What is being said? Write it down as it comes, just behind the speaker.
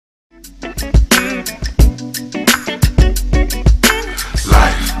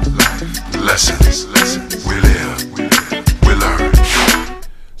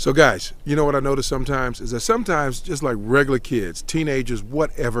So guys, you know what I notice sometimes is that sometimes, just like regular kids, teenagers,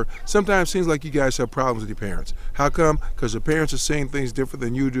 whatever, sometimes it seems like you guys have problems with your parents. How come? Because your parents are seeing things different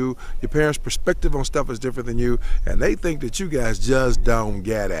than you do. Your parents' perspective on stuff is different than you, and they think that you guys just don't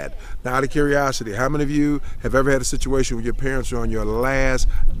get it. Now, out of curiosity, how many of you have ever had a situation where your parents are on your last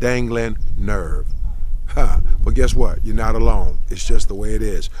dangling nerve? But guess what? You're not alone. It's just the way it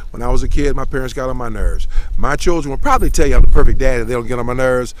is. When I was a kid, my parents got on my nerves. My children will probably tell you I'm the perfect dad and they don't get on my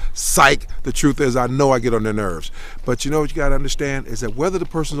nerves. Psych. The truth is, I know I get on their nerves. But you know what you got to understand is that whether the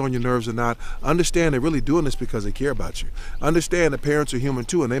person's on your nerves or not, understand they're really doing this because they care about you. Understand that parents are human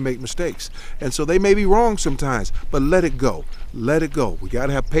too and they make mistakes. And so they may be wrong sometimes, but let it go. Let it go. We got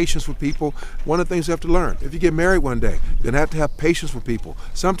to have patience with people. One of the things you have to learn, if you get married one day, you're going to have patience with people.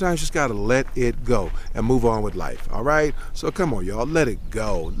 Sometimes you just got to let it go and move on with life. All right? So come on, y'all. Let it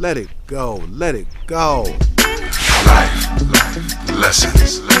go. Let it go. Let it go. Life,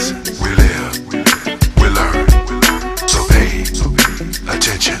 lessons, we live, we learn. So pay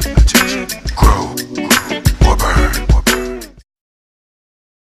attention.